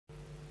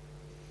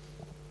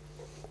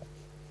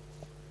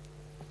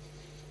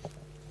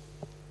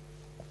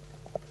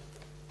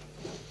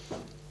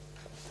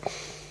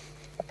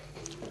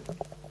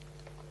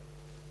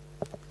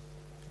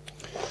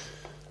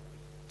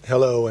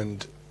Hello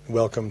and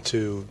welcome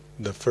to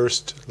the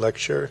first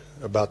lecture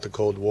about the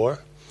Cold War.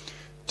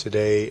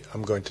 Today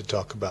I'm going to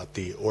talk about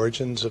the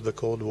origins of the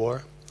Cold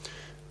War.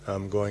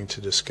 I'm going to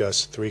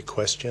discuss three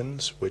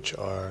questions, which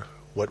are: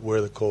 what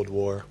were the Cold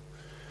War,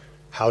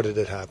 how did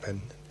it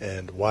happen,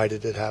 and why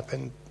did it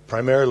happen?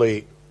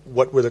 Primarily,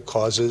 what were the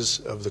causes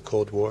of the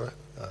Cold War?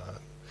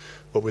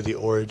 What were the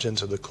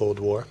origins of the Cold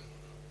War?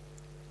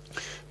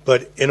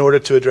 But in order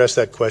to address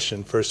that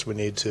question, first we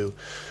need to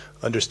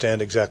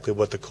understand exactly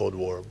what the Cold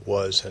War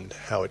was and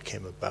how it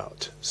came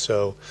about.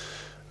 So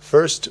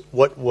first,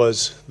 what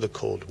was the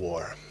Cold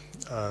War?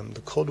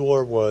 The Cold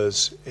War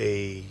was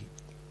a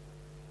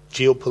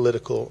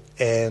geopolitical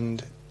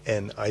and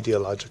an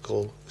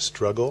ideological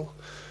struggle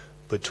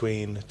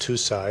between two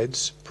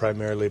sides,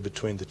 primarily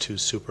between the two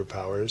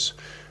superpowers,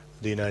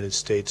 the United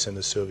States and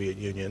the Soviet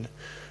Union,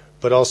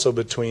 but also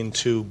between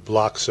two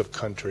blocks of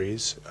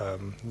countries,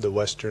 the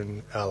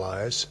Western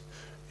Allies,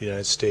 the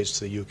United States,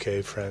 the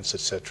UK, France,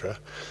 etc.,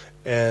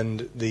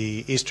 and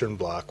the Eastern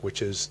Bloc,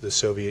 which is the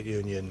Soviet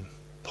Union,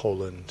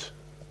 Poland,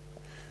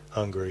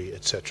 Hungary,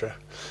 etc.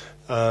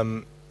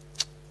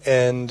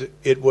 And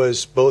it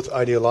was both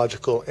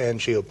ideological and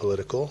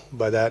geopolitical.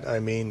 By that I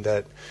mean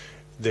that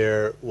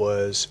there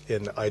was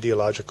an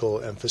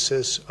ideological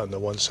emphasis. On the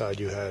one side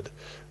you had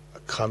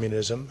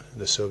communism,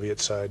 the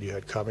Soviet side you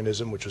had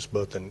communism, which was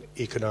both an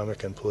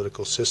economic and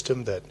political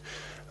system that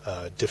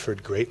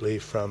differed greatly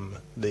from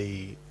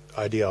the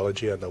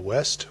ideology on the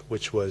West,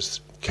 which was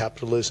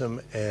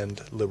capitalism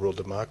and liberal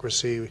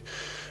democracy,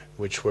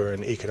 which were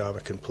an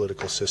economic and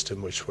political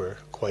system which were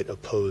quite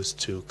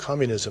opposed to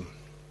communism.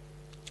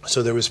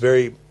 So there was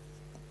very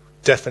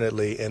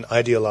definitely an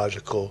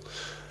ideological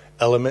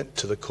element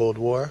to the Cold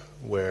War,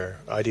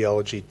 where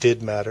ideology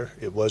did matter,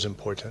 it was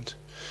important.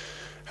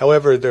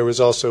 However, there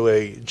was also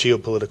a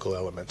geopolitical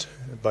element.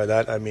 By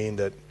that I mean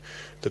that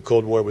the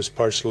Cold War was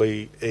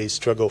partially a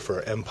struggle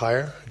for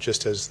empire,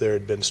 just as there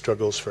had been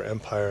struggles for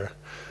empire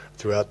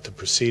throughout the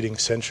preceding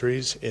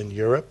centuries in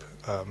Europe.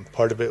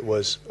 Part of it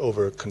was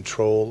over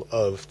control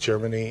of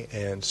Germany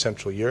and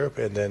Central Europe,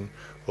 and then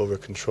over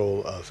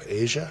control of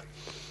Asia.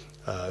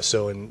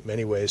 So in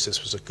many ways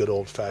this was a good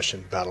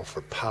old-fashioned battle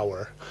for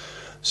power.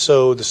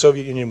 So the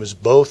Soviet Union was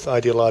both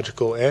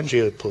ideological and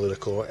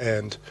geopolitical,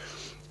 and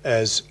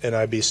as an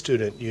IB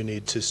student you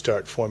need to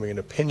start forming an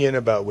opinion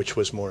about which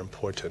was more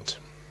important.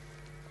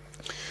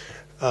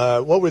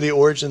 What were the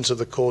origins of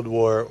the Cold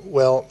War?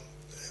 Well,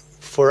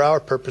 for our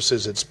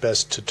purposes it's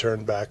best to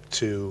turn back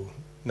to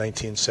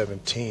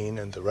 1917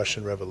 and the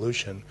Russian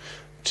Revolution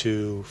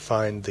to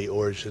find the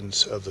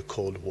origins of the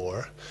Cold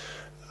War.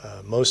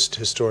 Most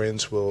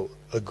historians will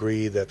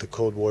agree that the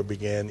Cold War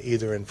began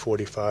either in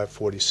 45,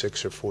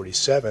 46, or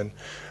 47,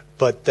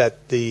 but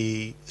that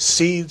the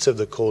seeds of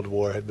the Cold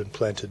War had been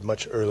planted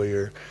much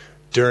earlier,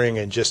 during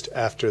and just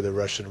after the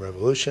Russian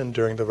Revolution,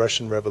 during the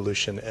Russian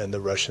Revolution and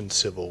the Russian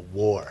Civil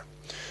War.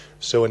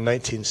 So in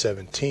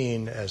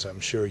 1917, as I'm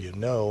sure you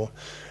know,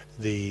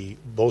 the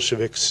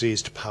Bolsheviks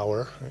seized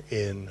power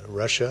in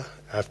Russia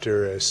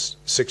after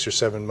 6 or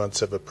 7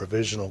 months of a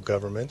provisional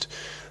government.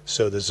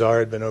 So the Tsar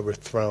had been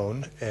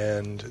overthrown,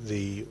 and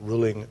the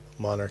ruling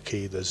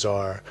monarchy, the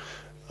Tsar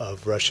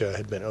of Russia,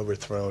 had been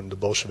overthrown. The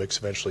Bolsheviks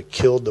eventually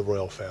killed the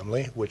royal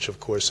family, which of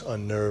course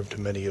unnerved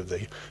many of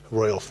the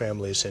royal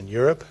families in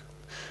Europe,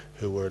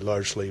 who were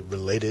largely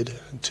related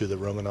to the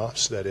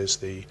Romanovs, that is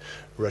the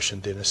Russian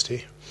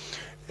dynasty.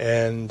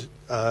 And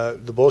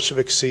the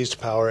Bolsheviks seized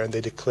power, and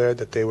they declared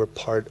that they were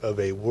part of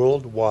a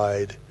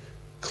worldwide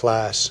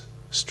class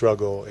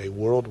struggle, a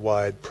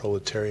worldwide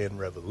proletarian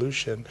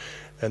revolution.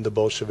 And the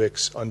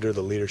Bolsheviks, under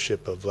the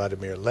leadership of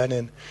Vladimir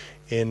Lenin,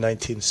 in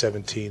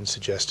 1917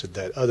 suggested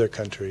that other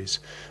countries,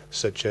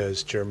 such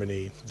as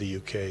Germany, the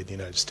UK, the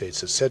United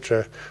States,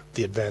 etc.,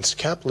 the advanced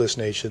capitalist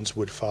nations,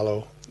 would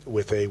follow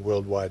with a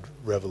worldwide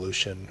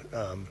revolution,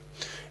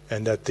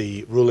 and that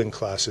the ruling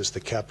classes, the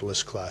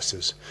capitalist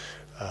classes,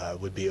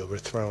 would be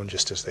overthrown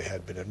just as they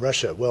had been in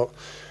Russia. Well,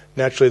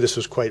 naturally this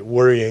was quite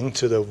worrying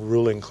to the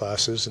ruling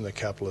classes and the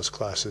capitalist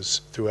classes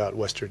throughout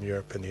Western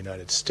Europe and the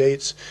United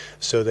States,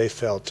 so they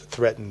felt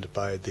threatened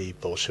by the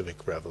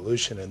Bolshevik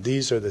Revolution, and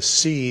these are the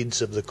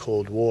seeds of the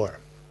Cold War.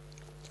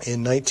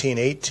 In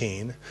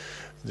 1918,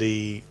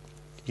 the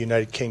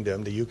United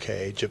Kingdom, the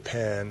UK,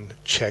 Japan,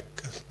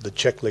 the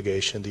Czech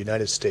legation, the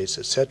United States,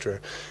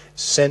 etc.,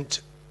 sent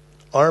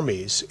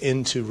armies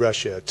into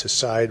Russia to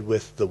side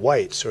with the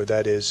whites, or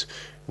that is,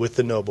 with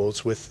the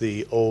nobles, with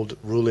the old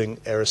ruling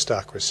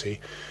aristocracy,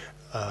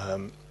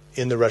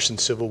 in the Russian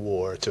Civil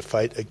War to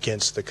fight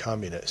against the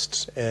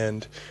communists.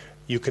 And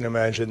you can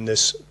imagine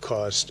this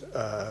caused,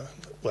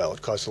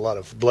 it caused a lot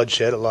of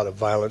bloodshed, a lot of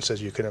violence,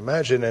 as you can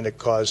imagine, and it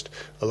caused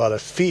a lot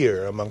of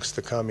fear amongst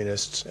the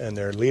communists and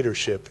their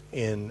leadership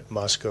in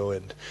Moscow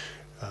and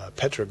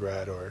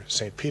Petrograd, or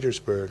St.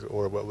 Petersburg,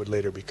 or what would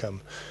later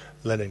become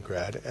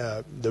Leningrad.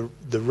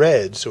 The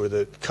Reds, or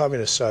the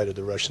communist side of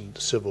the Russian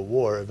Civil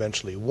War,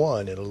 eventually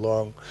won in a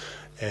long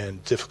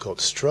and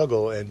difficult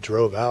struggle and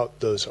drove out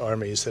those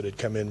armies that had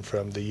come in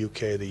from the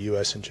UK, the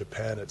US, and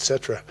Japan,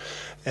 etc.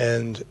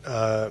 And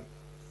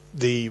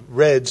the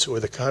Reds, or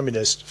the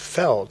communists,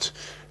 felt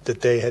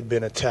that they had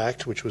been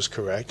attacked, which was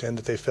correct, and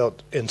that they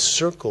felt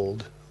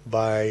encircled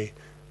by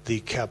the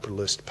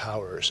capitalist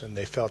powers, and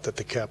they felt that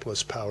the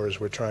capitalist powers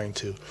were trying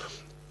to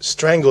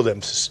strangle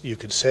them, you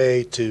could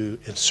say, to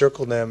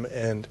encircle them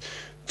and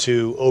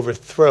to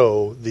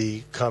overthrow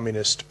the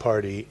Communist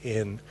Party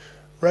in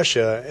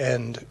Russia.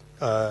 And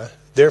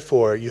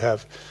therefore you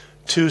have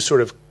two sort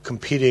of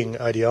competing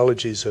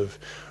ideologies of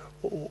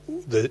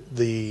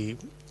the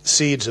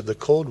seeds of the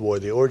Cold War,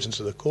 the origins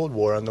of the Cold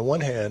War. On the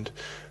one hand,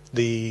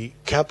 the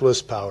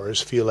capitalist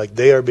powers feel like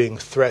they are being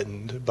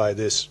threatened by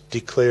this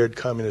declared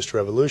communist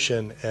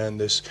revolution and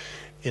this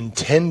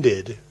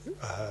intended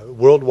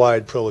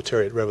worldwide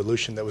proletariat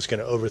revolution that was going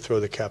to overthrow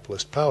the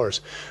capitalist powers.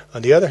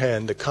 On the other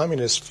hand, the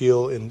communists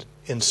feel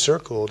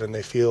encircled, and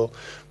they feel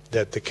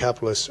that the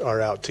capitalists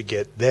are out to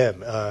get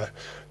them.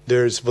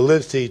 There's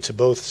validity to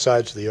both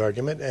sides of the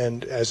argument,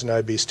 and as an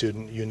IB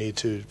student, you need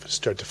to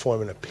start to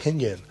form an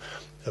opinion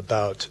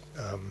about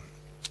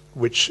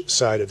which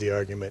side of the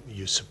argument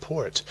you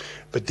support.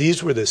 But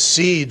these were the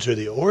seeds or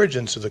the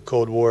origins of the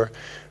Cold War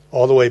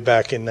all the way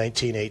back in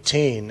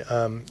 1918.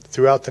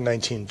 Throughout the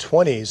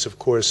 1920s, of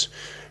course,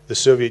 the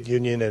Soviet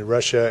Union and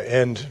Russia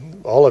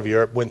and all of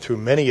Europe went through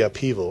many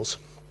upheavals.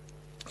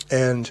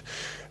 And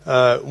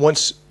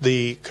once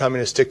the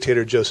communist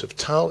dictator Joseph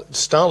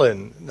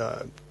Stalin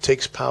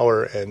takes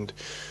power and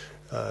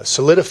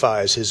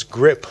solidifies his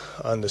grip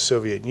on the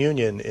Soviet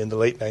Union in the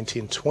late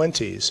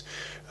 1920s,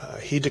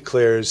 he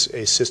declares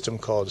a system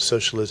called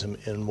socialism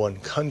in one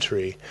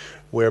country,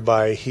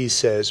 whereby he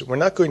says, we're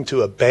not going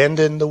to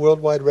abandon the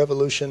worldwide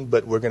revolution,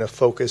 but we're going to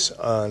focus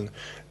on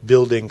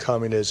building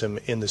communism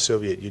in the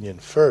Soviet Union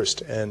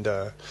first. And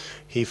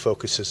he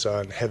focuses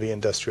on heavy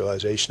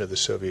industrialization of the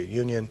Soviet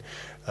Union,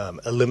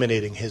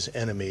 eliminating his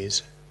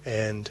enemies,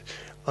 and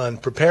on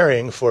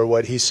preparing for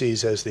what he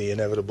sees as the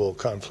inevitable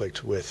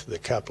conflict with the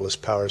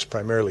capitalist powers,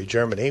 primarily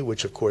Germany,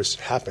 which of course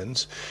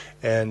happens.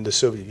 And the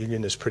Soviet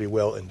Union is pretty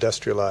well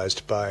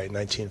industrialized by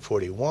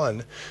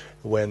 1941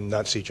 when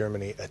Nazi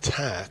Germany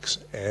attacks.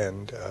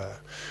 And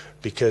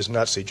because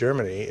Nazi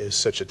Germany is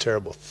such a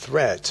terrible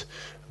threat,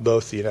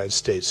 both the United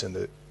States and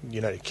the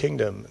United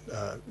Kingdom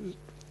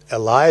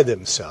ally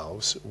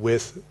themselves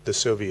with the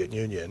Soviet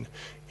Union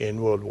in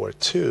World War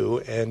II.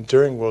 And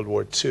during World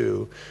War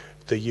II,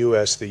 the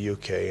U.S., the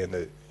U.K., and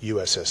the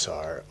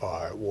USSR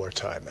are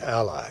wartime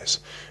allies.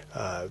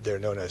 They're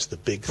known as the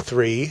Big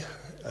Three.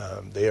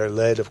 They are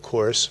led, of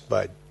course,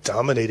 by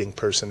dominating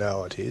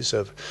personalities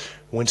of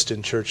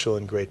Winston Churchill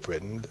in Great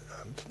Britain,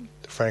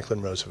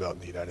 Franklin Roosevelt in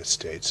the United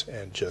States,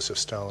 and Joseph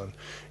Stalin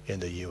in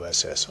the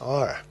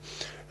USSR.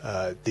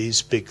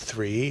 These Big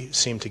Three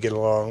seem to get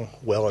along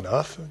well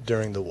enough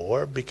during the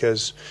war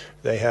because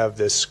they have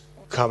this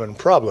common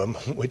problem,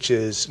 which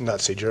is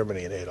Nazi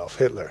Germany and Adolf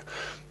Hitler.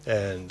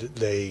 And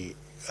they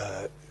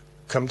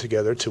come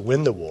together to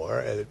win the war.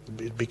 And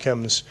it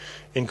becomes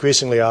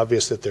increasingly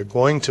obvious that they're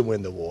going to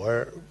win the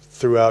war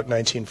throughout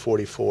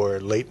 1944,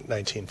 late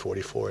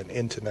 1944, and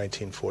into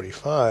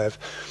 1945.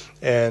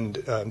 And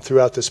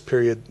throughout this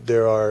period,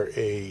 there are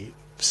a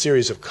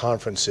series of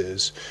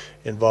conferences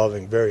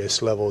involving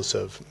various levels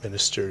of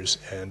ministers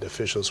and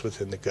officials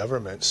within the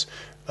governments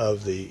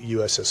of the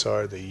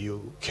USSR, the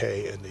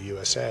UK, and the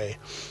USA.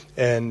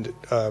 And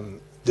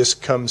this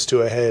comes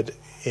to a head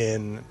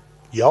in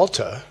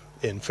Yalta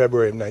in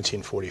February of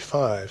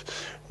 1945,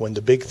 when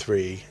the Big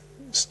Three,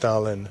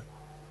 Stalin,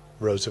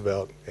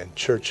 Roosevelt, and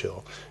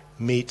Churchill,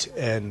 meet.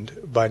 And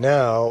by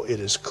now it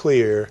is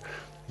clear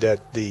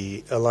that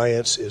the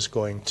alliance is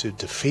going to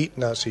defeat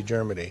Nazi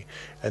Germany,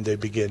 and they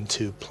begin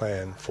to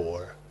plan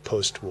for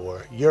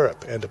post-war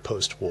Europe and a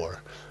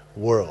post-war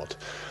world.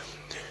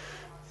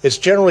 It's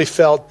generally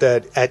felt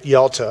that at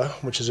Yalta,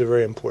 which is a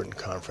very important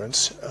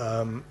conference,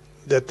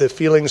 that the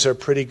feelings are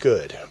pretty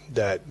good,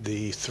 that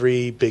the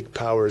three big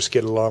powers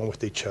get along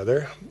with each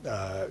other.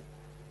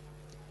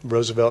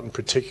 Roosevelt in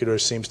particular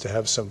seems to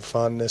have some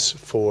fondness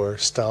for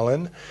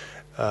Stalin.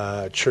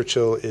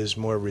 Churchill is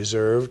more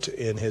reserved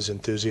in his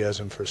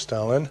enthusiasm for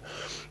Stalin.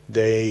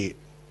 They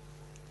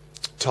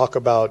talk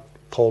about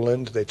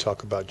Poland, they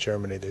talk about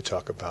Germany, they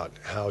talk about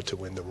how to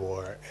win the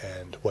war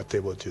and what they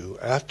will do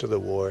after the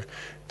war.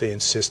 They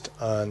insist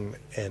on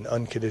an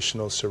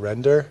unconditional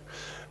surrender.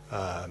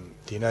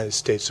 The United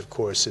States, of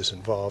course, is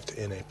involved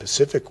in a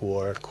Pacific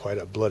War, quite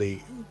a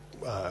bloody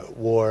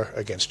war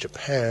against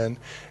Japan,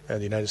 and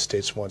the United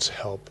States wants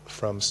help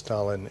from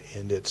Stalin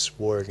in its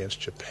war against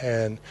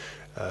Japan.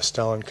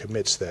 Stalin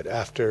commits that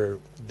after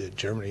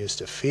Germany is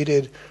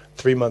defeated,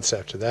 3 months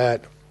after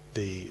that,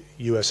 the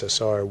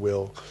USSR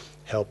will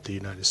help the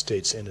United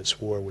States in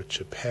its war with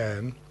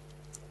Japan.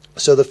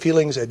 So the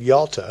feelings at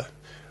Yalta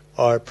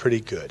are pretty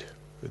good.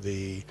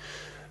 The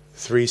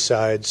three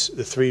sides,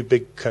 the three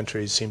big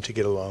countries seem to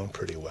get along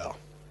pretty well.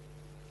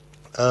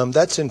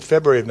 That's in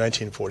February of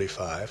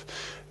 1945.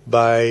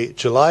 By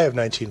July of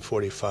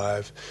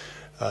 1945,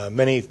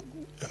 many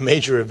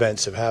major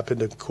events have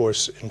happened, of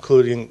course,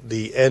 including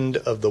the end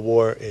of the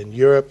war in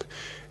Europe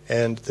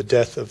and the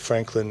death of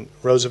Franklin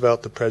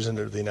Roosevelt, the President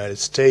of the United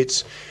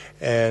States,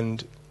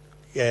 and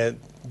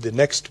the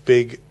next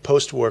big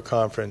post-war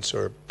conference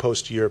or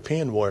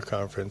post-European war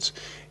conference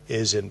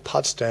is in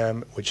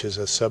Potsdam, which is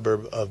a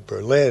suburb of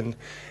Berlin.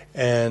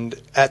 And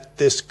at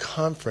this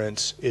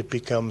conference, it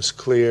becomes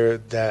clear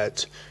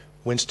that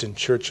Winston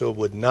Churchill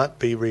would not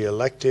be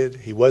reelected.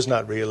 He was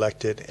not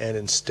reelected, and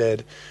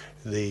instead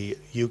the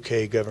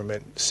UK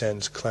government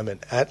sends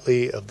Clement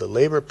Attlee of the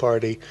Labour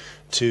Party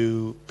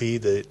to be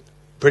the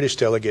British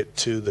delegate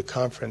to the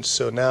conference.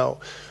 So now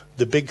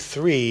the big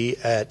three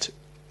at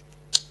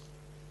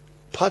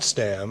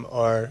Potsdam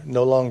are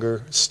no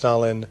longer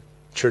Stalin,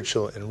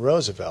 Churchill, and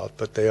Roosevelt,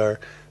 but they are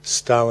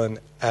Stalin,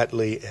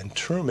 Attlee, and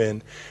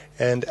Truman.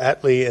 And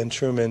Attlee and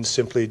Truman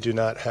simply do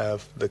not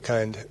have the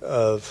kind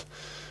of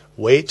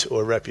weight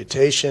or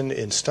reputation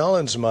in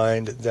Stalin's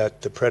mind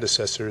that the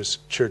predecessors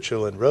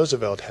Churchill and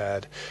Roosevelt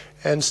had.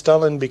 And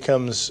Stalin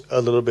becomes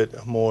a little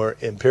bit more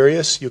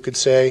imperious, you could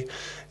say,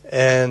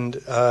 and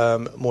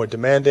more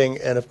demanding.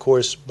 And of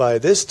course, by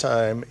this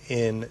time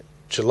in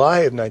July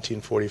of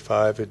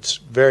 1945, it's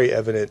very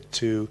evident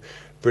to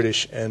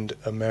British and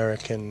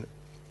American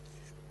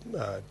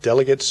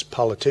delegates,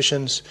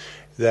 politicians,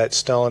 that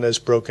Stalin has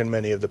broken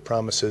many of the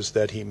promises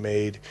that he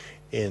made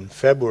in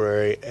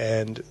February,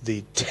 and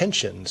the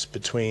tensions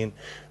between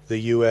the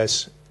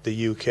U.S.,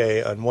 the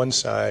UK on one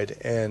side,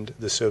 and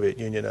the Soviet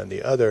Union on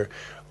the other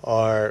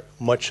are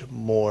much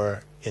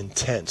more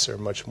intense or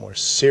much more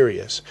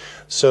serious.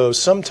 So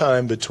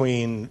sometime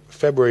between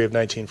February of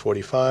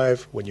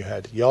 1945, when you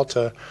had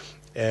Yalta,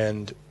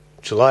 and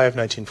July of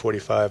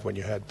 1945, when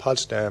you had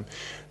Potsdam,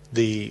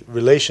 the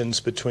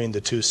relations between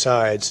the two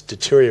sides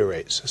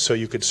deteriorates. So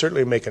you could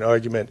certainly make an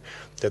argument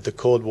that the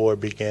Cold War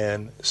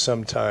began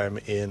sometime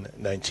in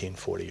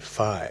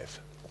 1945.